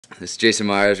This is Jason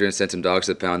Myers. We're going to send some dogs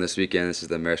to the pound this weekend. This is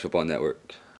the Mariners Football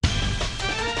Network.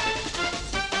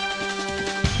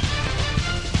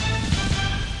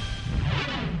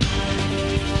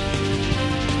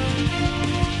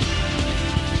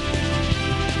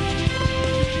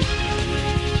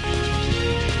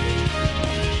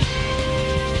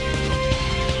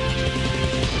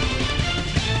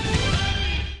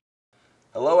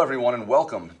 Hello, everyone, and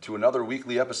welcome to another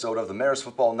weekly episode of the Mariners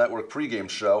Football Network pregame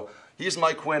show. He's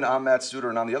Mike Quinn, I'm Matt Suter,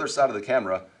 and on the other side of the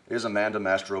camera is Amanda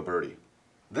Mastro-Birdie.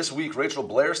 This week, Rachel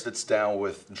Blair sits down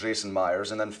with Jason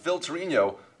Myers, and then Phil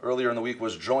Torino earlier in the week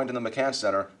was joined in the McCann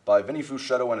Center by Vinny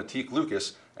Fuscetto and Atik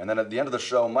Lucas, and then at the end of the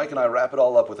show, Mike and I wrap it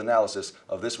all up with analysis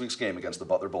of this week's game against the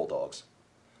Butler Bulldogs.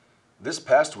 This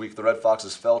past week, the Red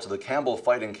Foxes fell to the Campbell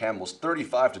Fighting Camels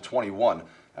 35-21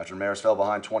 after Mariners fell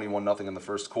behind 21-0 in the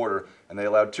first quarter, and they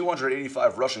allowed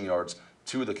 285 rushing yards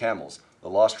to the Camels. The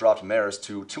loss dropped Mariners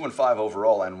to 2-5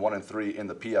 overall and 1-3 in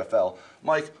the PFL.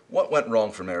 Mike, what went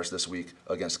wrong for Mariners this week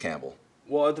against Campbell?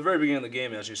 Well, at the very beginning of the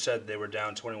game, as you said, they were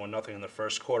down 21-0 in the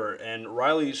first quarter, and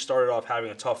Riley started off having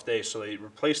a tough day, so they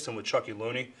replaced him with Chucky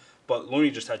Looney. But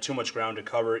Looney just had too much ground to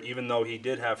cover. Even though he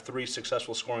did have 3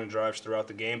 successful scoring drives throughout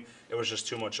the game, it was just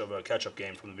too much of a catch-up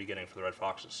game from the beginning for the Red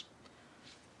Foxes.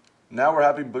 Now we're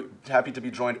happy to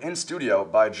be joined in studio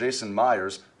by Jason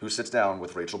Myers, who sits down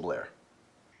with Rachel Blair.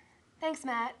 Thanks,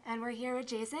 Matt, and we're here with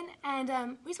Jason, and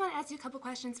we just want to ask you a couple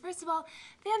questions. First of all,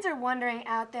 fans are wondering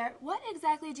out there, what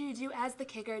exactly do you do as the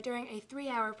kicker during a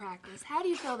 3-hour practice? How do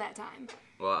you fill that time?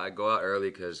 Well, I go out early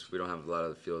because we don't have a lot of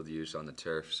the field use on the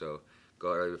turf, so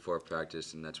go out early before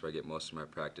practice, and that's where I get most of my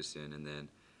practice in. And then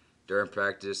during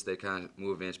practice, they kind of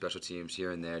move in special teams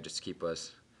here and there just to keep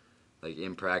us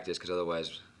in practice, because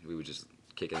otherwise we would just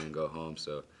kick it and go home.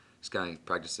 So just kind of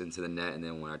practice into the net, and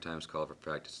then when our time's called for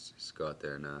practice, just go out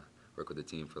there and work with the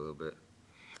team for a little bit.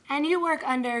 And you work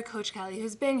under Coach Kelly,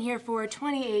 who's been here for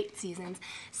 28 seasons.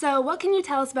 So what can you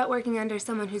tell us about working under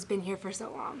someone who's been here for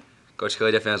so long? Coach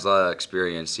Kelly definitely has a lot of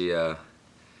experience. He's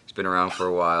been around for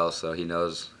a while, so he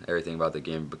knows everything about the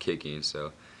game of kicking.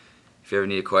 So if you ever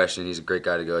need a question, he's a great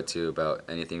guy to go to about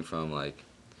anything from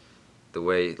the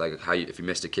way, how if you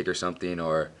missed a kick or something,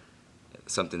 or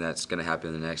something that's going to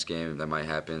happen in the next game that might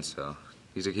happen. So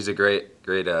he's a great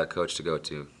coach to go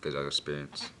to because of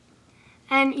experience.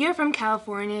 And you're from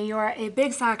California. You're a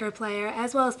big soccer player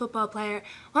as well as football player.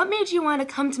 What made you want to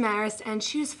come to Marist and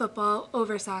choose football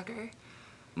over soccer?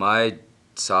 My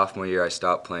sophomore year, I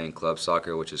stopped playing club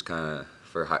soccer, which is kind of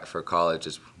for college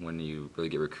is when you really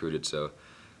get recruited. So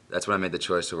that's when I made the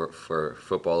choice for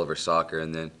football over soccer.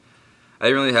 And then I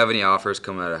didn't really have any offers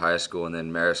coming out of high school, and then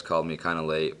Marist called me kind of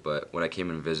late. But when I came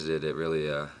and visited, it really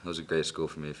it was a great school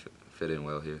for me. It fit in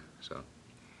well here. So.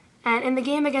 And in the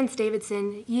game against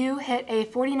Davidson, you hit a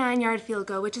 49-yard field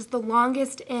goal, which is the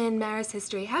longest in Marist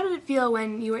history. How did it feel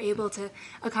when you were able to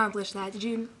accomplish that? Did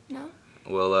you know?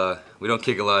 Well, we don't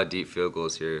kick a lot of deep field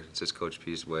goals here. It's just Coach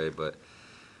P's way. But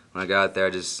when I got out there,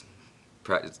 it just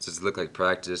looked like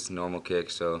practice, normal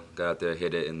kick. So got out there,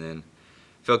 hit it, and then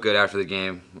felt good after the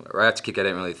game. Right after kick, I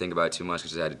didn't really think about it too much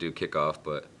because I had to do kickoff.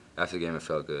 But after the game, it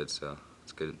felt good. So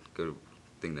it's a good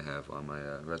thing to have on my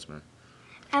resume.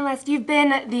 And Les, you've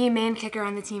been the main kicker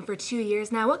on the team for 2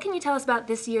 years now. What can you tell us about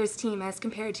this year's team as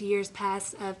compared to years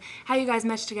past, of how you guys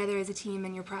meshed together as a team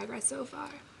and your progress so far?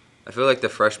 I feel like the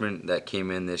freshmen that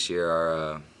came in this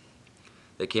year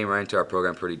they came right into our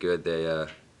program pretty good.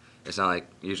 It's not like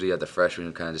usually you have the freshmen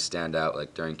who kind of just stand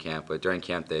out during camp, but during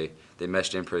camp they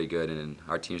meshed in pretty good, and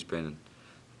our team's been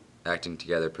acting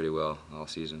together pretty well all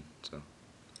season. So.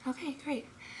 Okay, great.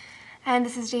 And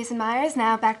this is Jason Myers.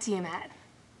 Now back to you, Matt.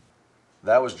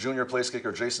 That was junior place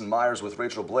kicker Jason Myers with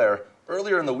Rachel Blair.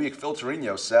 Earlier in the week, Phil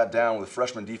Torino sat down with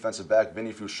freshman defensive back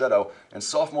Vinny Fuscetto and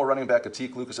sophomore running back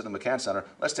Atik Lucas at the McCann Center.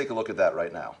 Let's take a look at that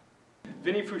right now.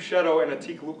 Vinny Fuscetto and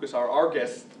Atik Lucas are our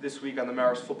guests this week on the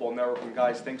Mariners Football Network. And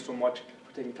guys, thanks so much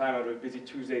for taking time out of a busy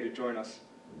Tuesday to join us.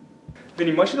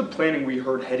 Vinny, much of the planning we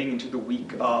heard heading into the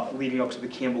week leading up to the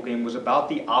Campbell game was about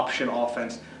the option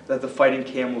offense that the Fighting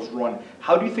Camels run.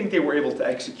 How do you think they were able to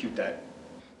execute that?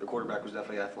 The quarterback was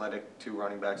definitely athletic, 2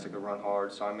 running backs that could run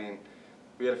hard. So,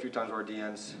 we had a few times where our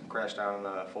DNs crashed down on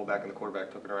the fullback and the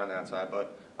quarterback took it around the outside.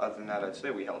 But other than that, I'd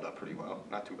say we held up pretty well.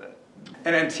 Not too bad.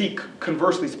 And Atik,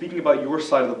 conversely, speaking about your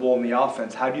side of the ball in the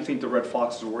offense, how do you think the Red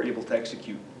Foxes were able to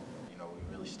execute?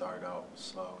 We really started out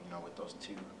slow, with those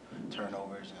 2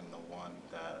 turnovers and the one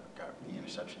that got the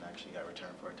interception actually got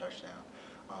returned for a touchdown.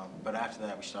 But after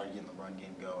that, we started getting the run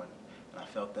game going. and I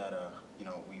felt that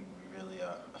we really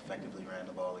effectively ran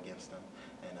the ball against them.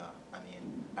 And I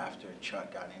mean, after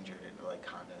Chuck got injured, it like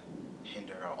kind of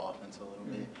hindered our offense a little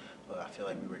bit. But I feel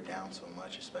like we were down so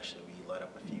much, especially we let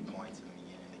up a few points in the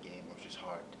beginning of the game. It was just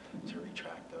hard to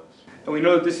retract those. And we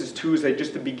know that this is Tuesday,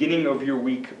 just the beginning of your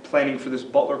week planning for this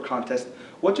Butler contest.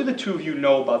 What do the two of you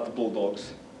know about the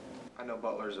Bulldogs? I know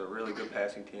Butler's a really good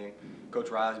passing team. Coach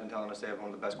Riley's been telling us they have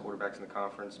one of the best quarterbacks in the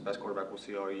conference, best quarterback we'll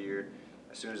see all year.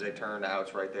 As soon as they turn, the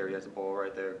out's right there. He has the ball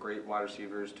right there. Great wide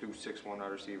receivers, 2 6'1"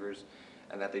 wide receivers,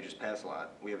 and that they just pass a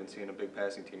lot. We haven't seen a big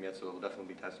passing team yet, so they'll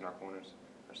definitely be testing our corners,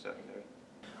 our secondary.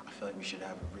 I feel like we should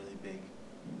have a really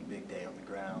big day on the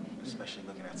ground, especially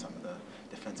looking at some of the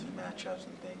defensive matchups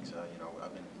and things.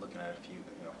 I've been looking at a few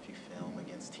film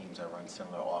against teams that run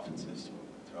similar offenses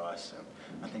to us,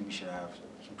 and I think we should have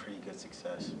some pretty good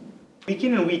success. Week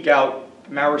in and week out,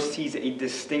 Marist sees a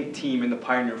distinct team in the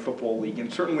Pioneer Football League,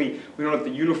 and certainly we know that the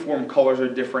uniform colors are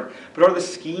different, but are the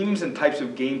schemes and types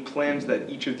of game plans that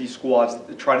each of these squads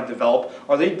try to develop,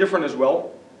 are they different as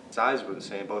well? Size were the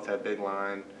same. Both had big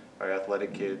line, very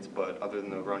athletic kids, but other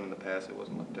than the run and the pass, it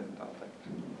wasn't much different, I don't think.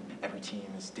 Every team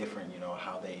is different,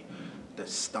 how the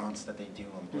stunts that they do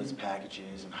on blitz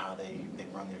packages and how they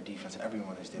run their defense.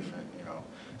 Everyone is different,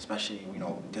 especially,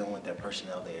 dealing with their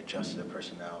personnel, they adjust their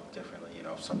personnel differently.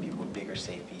 Some people with bigger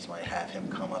safeties might have him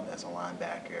come up as a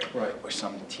linebacker. Right. Or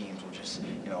some teams will just,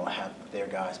 have their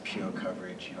guys pure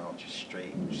coverage, just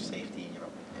straight safety,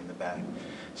 in the back.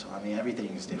 So, I mean, everything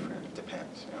is different. It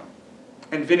depends,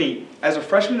 And Vinny, as a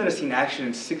freshman that has seen action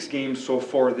in 6 games so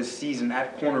far this season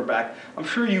at cornerback, I'm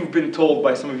sure you've been told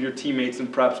by some of your teammates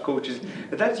and perhaps coaches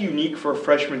that that's unique for a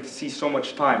freshman to see so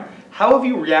much time. How have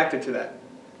you reacted to that?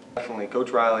 Definitely.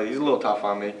 Coach Riley, he's a little tough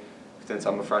on me since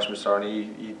I'm a freshman starter.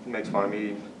 He makes fun of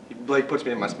me. He puts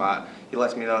me in my spot. He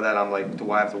lets me know that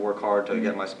do I have to work hard to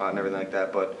get my spot and everything like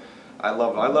that. But I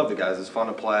love the guys. It's fun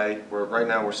to play. Right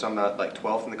now we're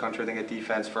 12th in the country, I think, at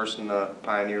defense, first in the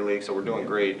Pioneer League, so we're doing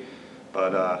great.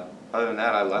 But other than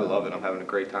that, I love it. I'm having a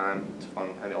great time. It's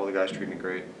fun, and all the guys treat me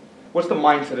great. What's the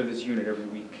mindset of this unit every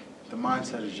week? The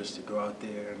mindset is just to go out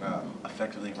there and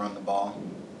effectively run the ball.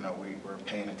 We're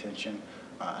paying attention.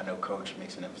 I know Coach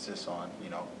makes an emphasis on,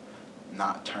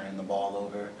 not turning the ball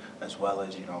over, as well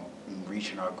as,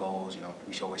 reaching our goals.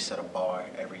 We should always set a bar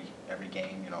every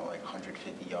game, like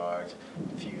 150 yards,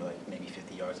 maybe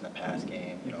 50 yards in the pass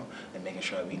game, and making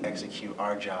sure that we execute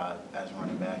our job as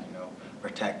running back,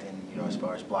 protecting, as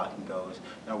far as blocking goes.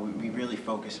 We really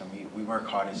focus and we work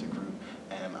hard as a group,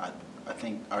 and I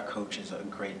think our coach is a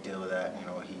great deal of that.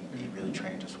 He really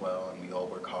trains us well, and we all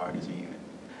work hard as a unit.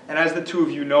 And as the two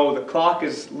of you know, the clock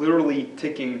is literally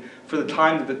ticking for the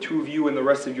time that the two of you and the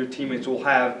rest of your teammates will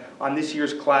have on this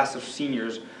year's class of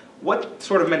seniors. What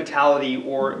sort of mentality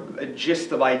or a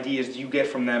gist of ideas do you get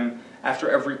from them after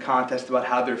every contest about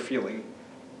how they're feeling?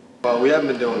 Well, we haven't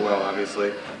been doing well,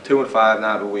 obviously. 2-5,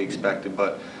 not what we expected,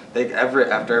 but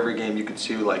after every game, you could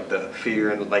see the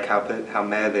fear and how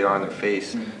mad they are on their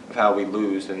face of how we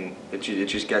lose, and it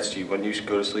just gets to you. When you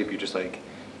go to sleep, you're just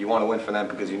you want to win for them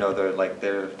because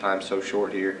their time's so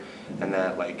short here, and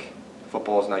that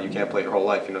football's not, you can't play your whole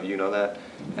life. You know that,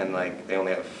 and they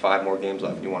only have 5 more games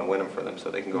left. You want to win them for them so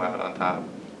they can go out on top.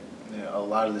 Yeah, a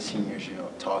lot of the seniors,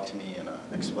 talk to me and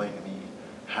explain to me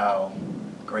how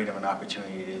great of an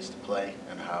opportunity it is to play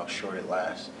and how short it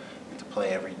lasts, and to play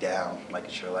every down like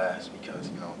it's your last, because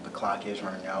the clock is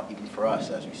running out even for us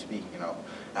as we speak.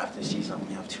 After the season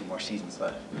we have 2 more seasons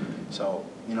left, so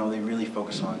they really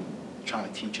focus on trying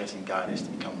to teach us and guide us to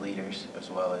become leaders,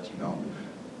 as well as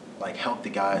help the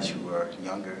guys who are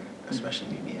younger, especially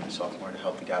me being a sophomore, to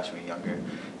help the guys who are younger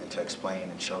and to explain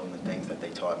and show them the things that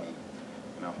they taught me.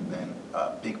 And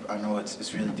I know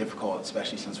it's really difficult,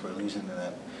 especially since we're losing to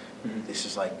them. This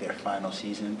is their final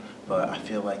season, but I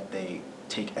feel like they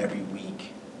take every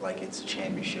week like it's a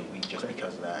championship week just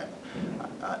because of that.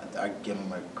 I give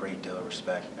them a great deal of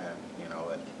respect, and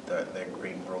they're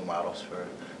great role models for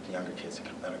the younger kids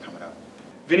that are coming up.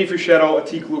 Vinny Fruscietto,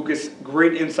 Atik Lucas,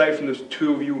 great insight from the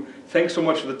two of you. Thanks so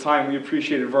much for the time. We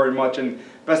appreciate it very much, and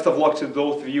best of luck to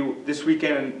both of you this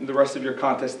weekend and the rest of your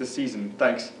contest this season.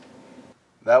 Thanks.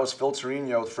 That was Phil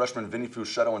Torino with freshman Vinny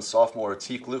Fruscietto and sophomore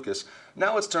Atik Lucas.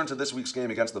 Now let's turn to this week's game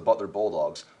against the Butler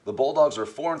Bulldogs. The Bulldogs are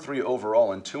 4-3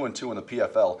 overall and 2-2 in the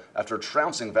PFL after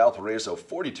trouncing Valparaiso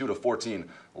 42-14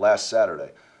 last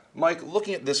Saturday. Mike,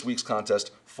 looking at this week's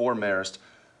contest for Marist,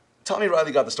 Tommy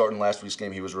Riley got the start in last week's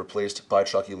game. He was replaced by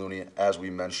Chucky Looney, as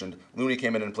we mentioned. Looney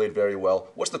came in and played very well.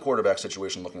 What's the quarterback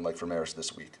situation looking like for Marist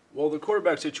this week? Well, the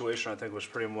quarterback situation, I think, was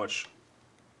pretty much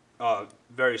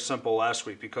very simple last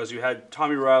week because you had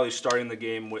Tommy Riley starting the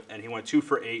game and he went 2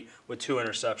 for 8 with 2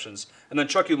 interceptions. And then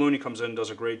Chucky Looney comes in and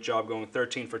does a great job going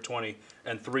 13 for 20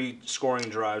 and 3 scoring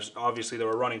drives. Obviously, they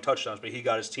were running touchdowns, but he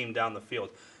got his team down the field.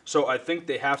 So I think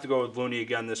they have to go with Looney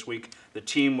again this week. The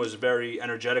team was very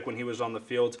energetic when he was on the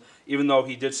field, even though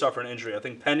he did suffer an injury. I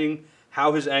think pending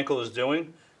how his ankle is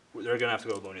doing, they're going to have to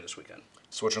go with Looney this weekend.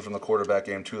 Switching from the quarterback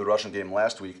game to the rushing game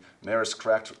last week, Marist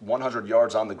cracked 100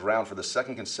 yards on the ground for the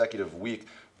second consecutive week.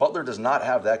 Butler does not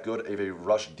have that good of a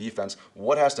rush defense.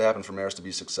 What has to happen for Marist to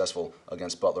be successful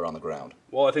against Butler on the ground?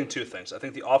 Well, I think 2 things. I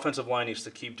think the offensive line needs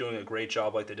to keep doing a great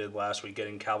job like they did last week,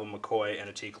 getting Calvin McCoy and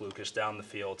Atik Lucas down the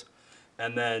field.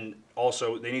 And then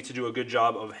also they need to do a good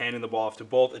job of handing the ball off to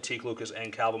both Atik Lucas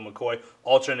and Calvin McCoy,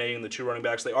 alternating the 2 running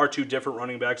backs. They are 2 different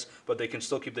running backs, but they can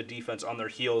still keep the defense on their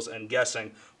heels and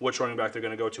guessing which running back they're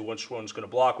going to go to, which one's going to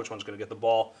block, which one's going to get the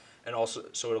ball. And also,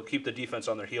 so it'll keep the defense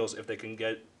on their heels if they can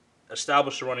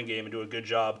establish the running game and do a good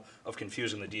job of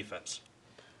confusing the defense.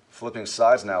 Flipping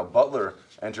sides now, Butler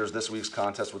enters this week's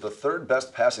contest with the 3rd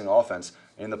best passing offense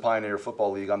in the Pioneer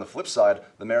Football League. On the flip side,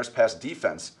 the Marist pass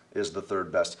defense is the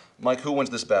 3rd best. Mike, who wins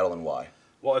this battle and why?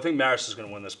 Well, I think Marist is going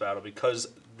to win this battle because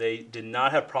they did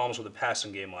not have problems with the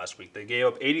passing game last week. They gave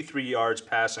up 83 yards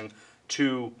passing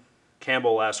to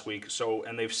Campbell last week.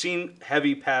 And they've seen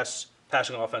heavy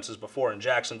passing offenses before in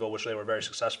Jacksonville, which they were very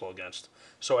successful against.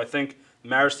 So I think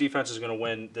Marist defense is going to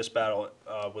win this battle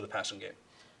with a passing game.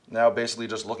 Now, basically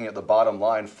just looking at the bottom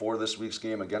line for this week's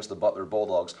game against the Butler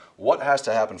Bulldogs, what has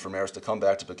to happen for Marist to come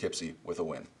back to Poughkeepsie with a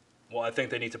win? Well, I think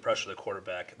they need to pressure the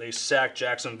quarterback. They sacked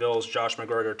Jacksonville's Josh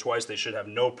McGregor twice. They should have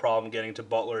no problem getting to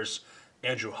Butler's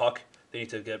Andrew Huck. They need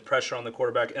to get pressure on the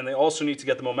quarterback, and they also need to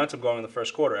get the momentum going in the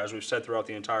first quarter. As we've said throughout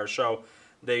the entire show,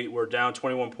 they were down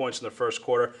 21 points in the first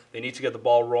quarter. They need to get the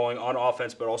ball rolling on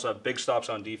offense, but also have big stops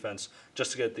on defense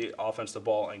just to get the offense the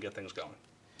ball and get things going.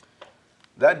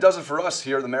 That does it for us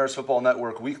here at the Marist Football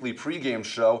Network weekly pregame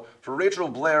show. For Rachel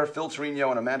Blair, Phil Trino,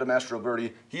 and Amanda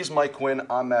Mastroberti, he's Mike Quinn.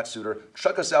 I'm Matt Suter.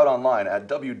 Check us out online at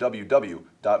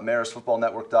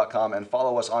www.maristfootballnetwork.com and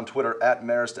follow us on Twitter at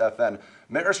MaristFN.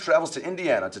 Marist travels to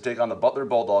Indiana to take on the Butler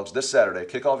Bulldogs this Saturday.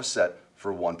 Kickoff is set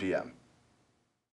for 1 p.m.